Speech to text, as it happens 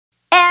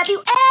Have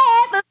you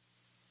ever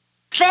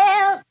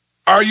felt?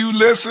 Are you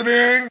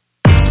listening?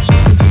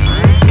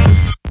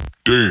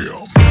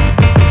 Damn.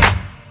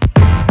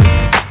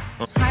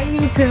 Hi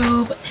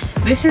YouTube,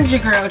 this is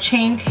your girl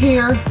Chink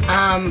here,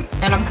 and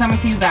I'm coming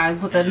to you guys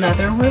with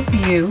another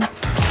review.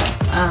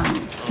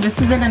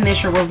 This is an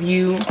initial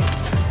review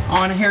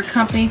on a hair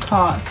company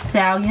called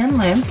Stallion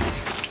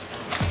Lengths.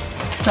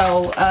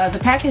 So the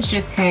package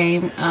just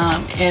came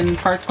in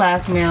first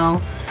class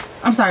mail.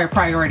 I'm sorry,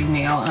 priority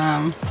mail,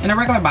 in a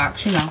regular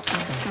box, you know.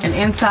 And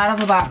inside of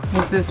the box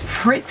was this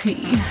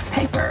pretty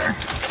paper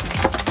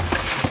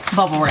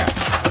bubble wrap.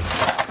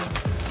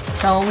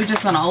 So we're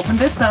just gonna open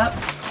this up.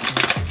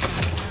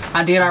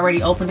 I did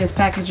already open this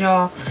package,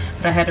 y'all,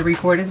 but I had to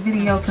record this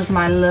video because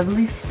my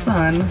lovely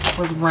son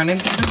was running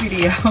through the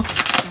video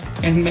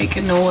and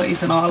making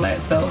noise and all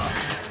that. So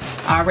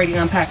I already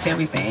unpacked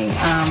everything.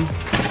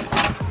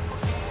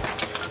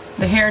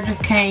 The hair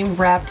just came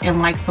wrapped in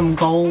like some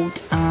gold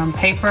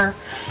paper,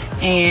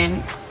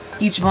 and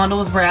each bundle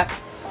was wrapped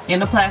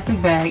in a plastic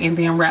bag and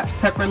then wrapped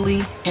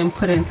separately and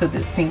put into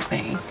this pink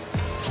thing.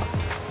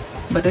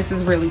 But this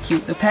is really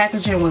cute. The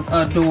packaging was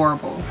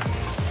adorable.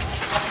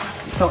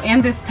 So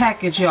in this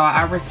package, y'all,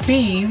 I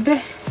received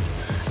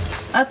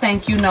a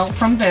thank you note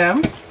from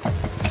them.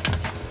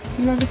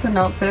 You know, just a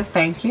note says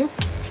thank you.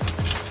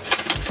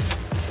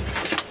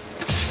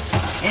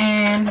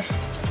 And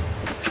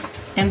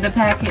in the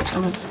package,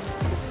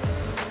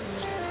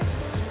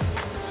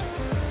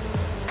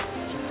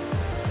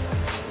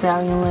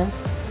 Stallion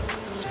Lengths.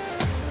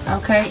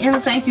 Okay, in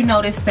the thank you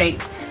note it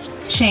states,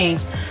 Ching,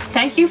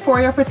 thank you for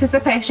your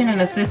participation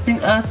in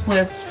assisting us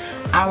with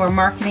our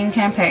marketing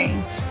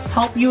campaign.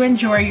 Hope you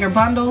enjoy your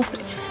bundles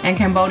and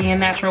Cambodian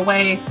natural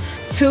wave,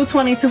 2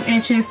 22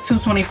 inches, 2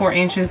 24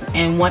 inches,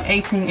 and 1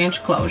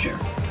 18-inch closure.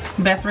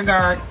 Best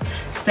regards,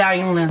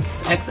 Stallion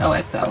Lengths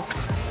XOXO.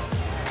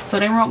 So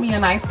they wrote me a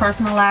nice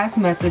personalized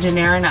message in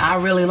there, and I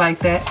really like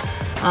that.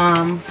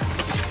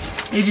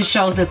 It just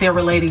shows that they're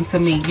relating to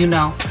me, you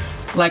know,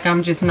 like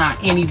I'm just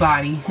not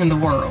anybody in the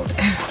world.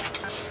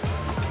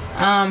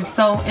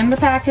 So in the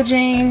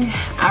packaging,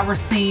 I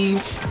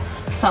received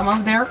some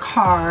of their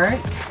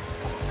cards.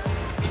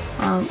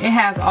 It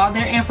has all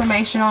their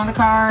information on the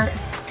card,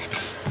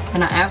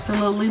 and I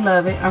absolutely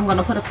love it. I'm going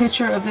to put a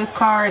picture of this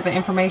card, the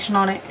information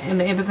on it, in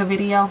the end of the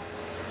video.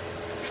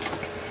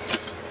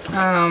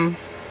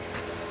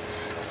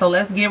 So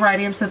let's get right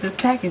into this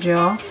package,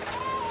 y'all.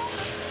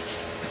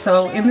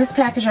 So in this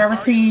package, I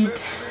received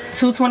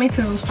 2 22s,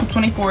 2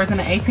 24s,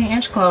 and an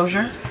 18-inch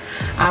closure.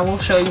 I will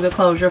show you the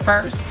closure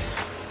first.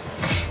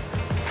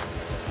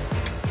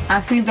 I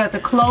see that the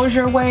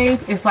closure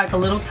wave is like a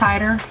little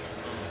tighter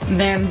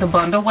than the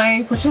bundle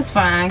wave, which is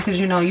fine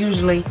because, you know,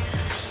 usually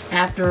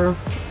after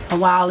a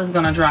while it's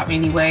gonna drop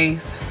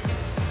anyways.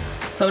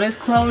 So this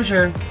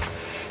closure,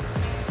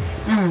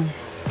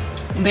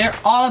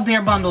 all of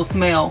their bundles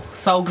smell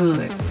so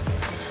good.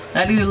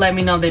 That either let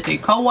me know that they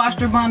co-washed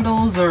their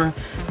bundles, or,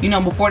 you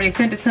know, before they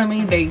sent it to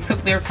me, they took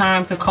their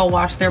time to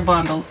co-wash their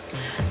bundles.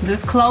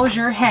 This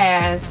closure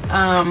has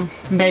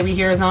baby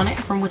hairs on it,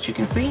 from what you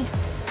can see.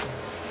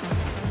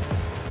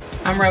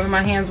 I'm rubbing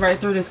my hands right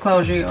through this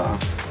closure, y'all.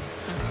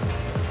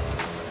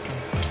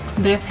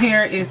 This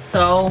hair is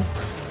so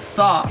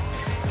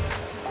soft,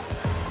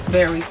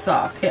 very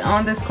soft. And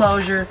on this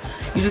closure,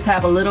 you just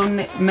have a little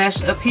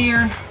mesh up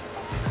here,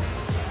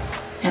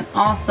 and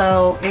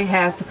also it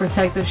has the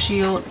protective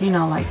shield, you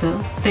know, like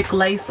the thick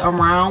lace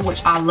around,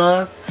 which I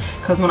love,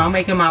 because when I'm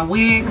making my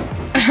wigs,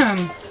 I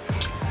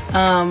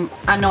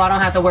know I don't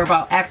have to worry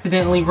about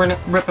accidentally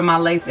ripping my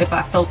lace if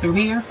I sew through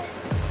here.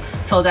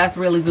 So that's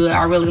really good.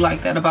 I really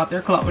like that about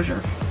their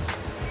closure.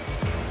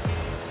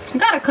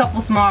 Got a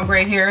couple small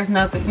gray hairs.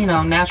 Nothing, you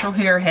know, natural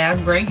hair has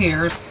gray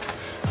hairs,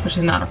 which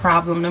is not a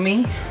problem to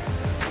me.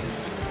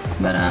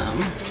 But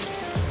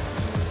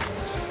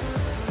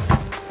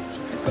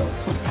go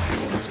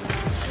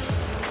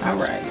 24.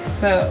 Alright,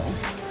 so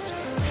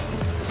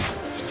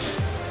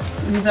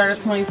these are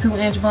the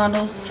 22-inch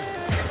bundles.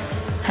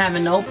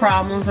 Having no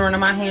problems running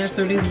my hands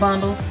through these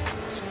bundles.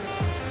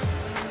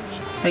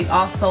 They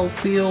also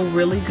feel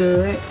really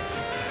good,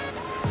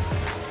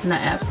 and I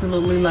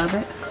absolutely love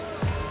it.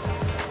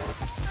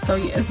 So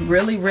yeah, it's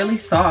really, really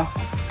soft.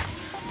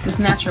 This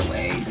natural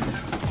wave.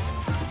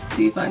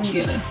 See if I can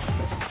get it.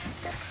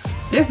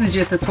 This is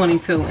just a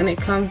 22, and it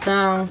comes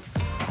down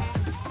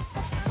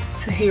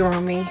to here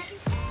on me.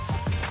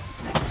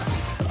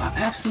 So I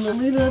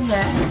absolutely love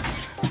that.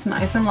 It's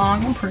nice and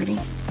long and pretty.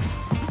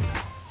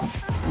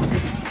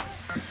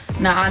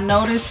 Now I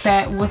noticed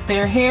that with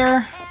their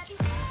hair,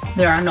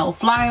 there are no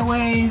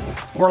flyaways,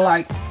 or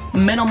like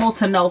minimal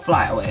to no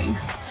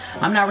flyaways.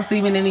 I'm not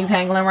receiving any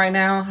tangling right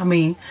now. I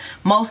mean,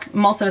 most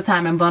of the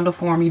time in bundle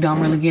form, you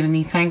don't really get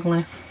any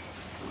tangling,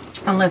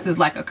 unless it's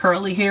like a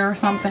curly hair or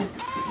something,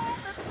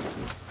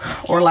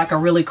 or like a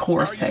really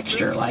coarse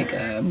texture, like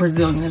a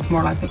Brazilian. It's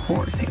more like the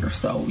coarse hair,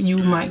 so you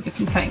might get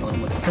some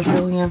tangling with the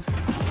Brazilian.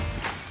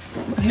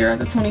 But here are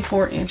the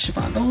 24-inch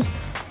bundles,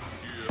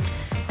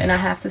 and I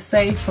have to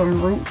say, from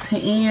root to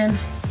end,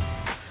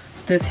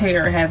 this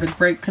hair has a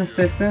great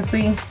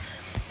consistency.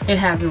 It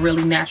has a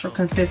really natural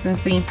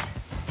consistency.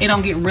 It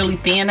don't get really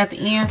thin at the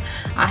end.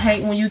 I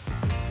hate when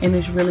and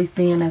it's really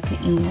thin at the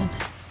end.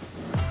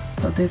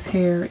 So this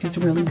hair is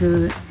really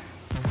good.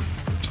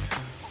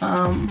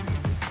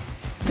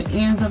 The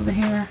ends of the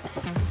hair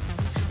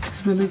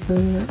is really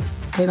good.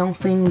 They don't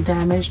seem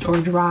damaged or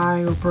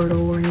dry or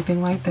brittle or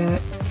anything like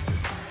that.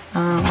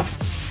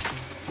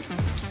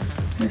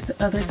 Here's the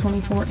other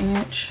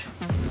 24-inch.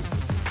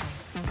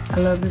 I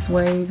love this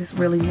wave. It's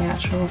really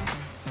natural.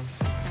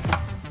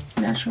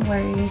 Natural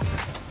wave.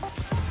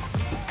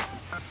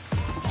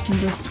 And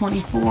this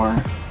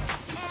 24,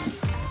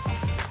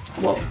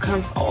 well, it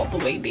comes all the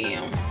way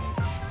down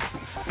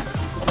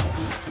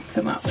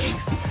to my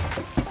waist.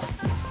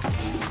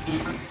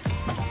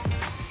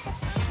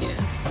 Yeah.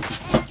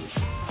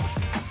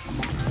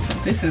 So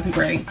this is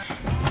great.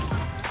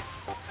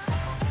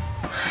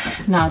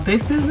 Now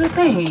this is the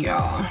thing,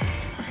 y'all.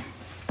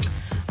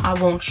 I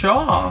want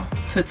y'all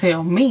to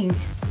tell me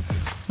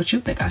what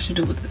you think I should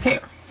do with this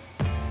hair,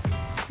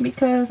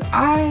 because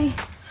I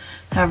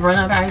have run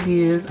out of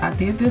ideas. I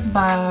did this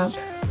bob,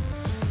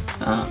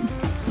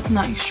 this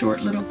nice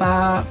short little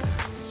bob.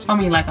 I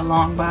mean like a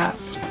long bob.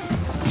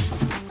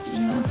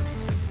 Yeah.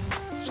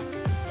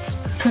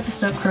 Cut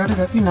this up, curled it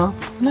up, you know,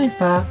 nice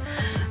bob.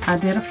 I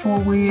did a full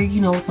wig,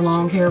 you know, with the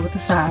long hair with the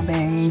side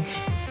bang.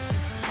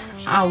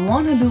 I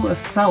want to do a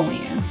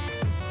sew-in.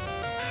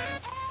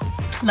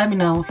 Let me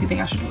know if you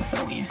think I should do a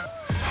sew-in.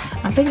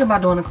 I'm thinking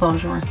about doing a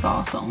closure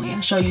install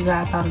sew-in. Show you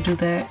guys how to do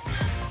that.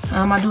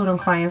 I do it on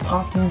clients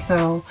often,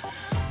 so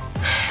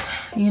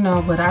you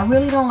know, but I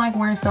really don't like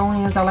wearing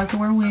sew-ins. I like to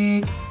wear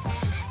wigs,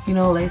 you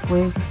know, lace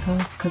wigs and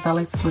stuff, because I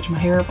like to switch my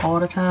hair up all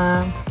the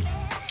time.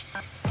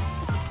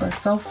 But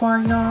so far,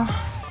 y'all,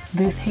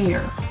 this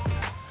hair,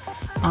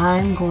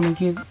 I'm gonna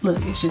give,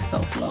 look, it's just so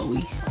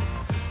flowy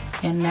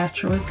and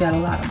natural. It's got a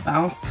lot of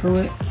bounce to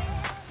it.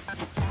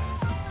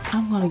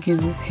 I'm gonna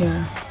give this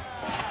hair,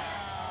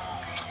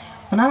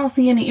 when I don't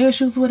see any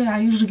issues with it, I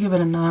usually give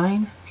it a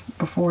 9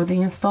 before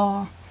the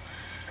install,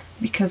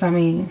 because I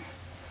mean,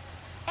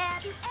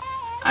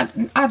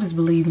 I just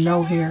believe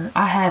no hair.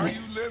 I haven't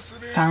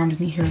found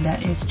any hair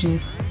that is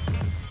just,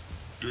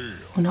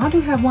 well, I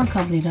do have one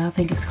company that I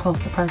think is close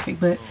to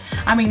perfect, but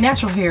I mean,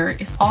 natural hair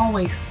is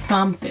always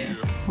something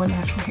with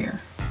natural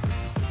hair.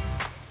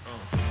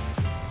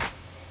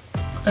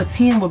 A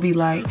 10 would be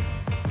like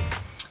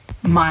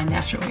my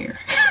natural hair.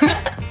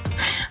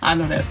 I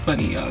know that's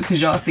funny, y'all,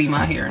 because y'all see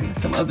my hair in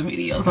some other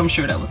videos. I'm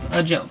sure that was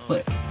a joke,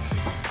 but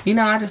you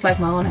know, I just like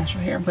my own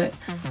natural hair. But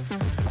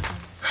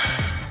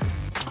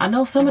I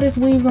know some of this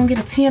weave gonna get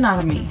a 10 out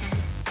of me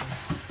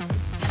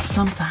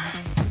sometime.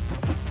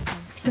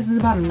 This is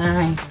about a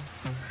 9,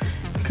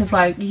 because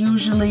like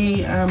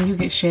usually you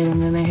get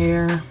shedding in the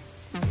hair.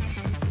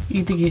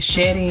 You either get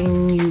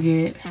shedding, you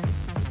get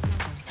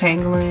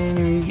tangling,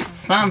 or you get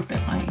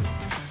something like.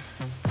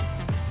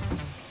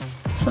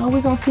 So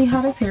we're gonna see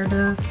how this hair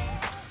does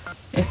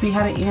and see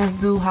how the ends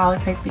do, how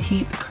it takes the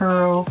heat, the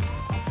curl.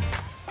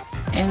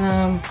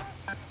 And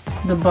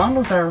the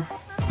bundles are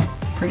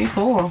pretty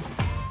full.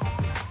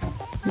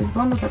 These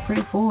bundles are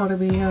pretty full to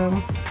be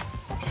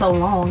so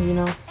long, you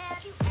know.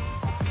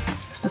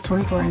 It's the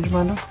 24-inch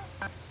bundle.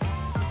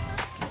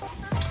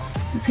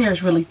 This hair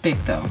is really thick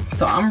though,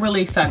 so I'm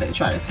really excited to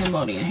try this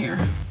Cambodian hair.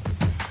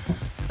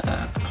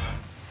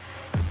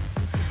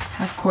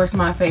 Of course,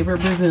 my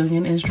favorite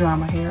Brazilian is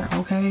drama hair.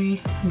 Okay,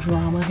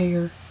 drama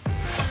hair.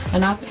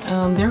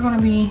 And they're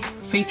gonna be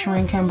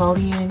featuring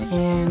Cambodian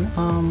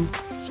and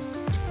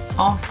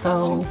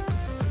also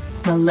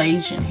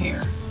Malaysian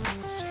hair.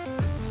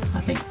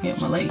 I think, yeah,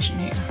 Malaysian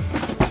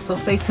hair. So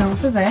stay tuned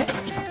for that.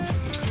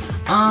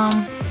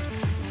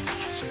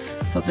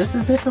 So this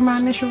is it for my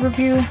initial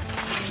review.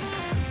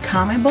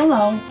 Comment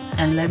below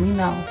and let me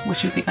know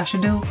what you think I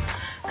should do,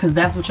 because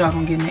that's what y'all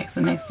gonna get next.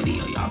 The next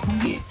video y'all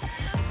gonna get,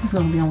 it's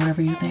gonna be on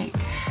whatever you think.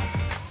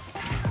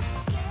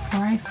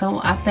 Alright, so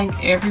I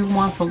thank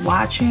everyone for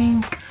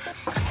watching.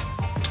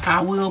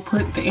 I will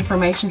put the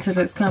information to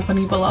this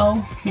company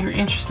below if you're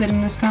interested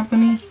in this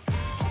company.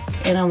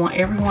 And I want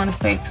everyone to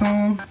stay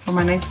tuned for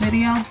my next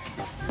video.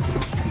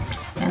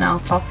 And I'll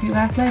talk to you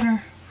guys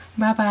later.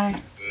 Bye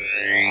bye.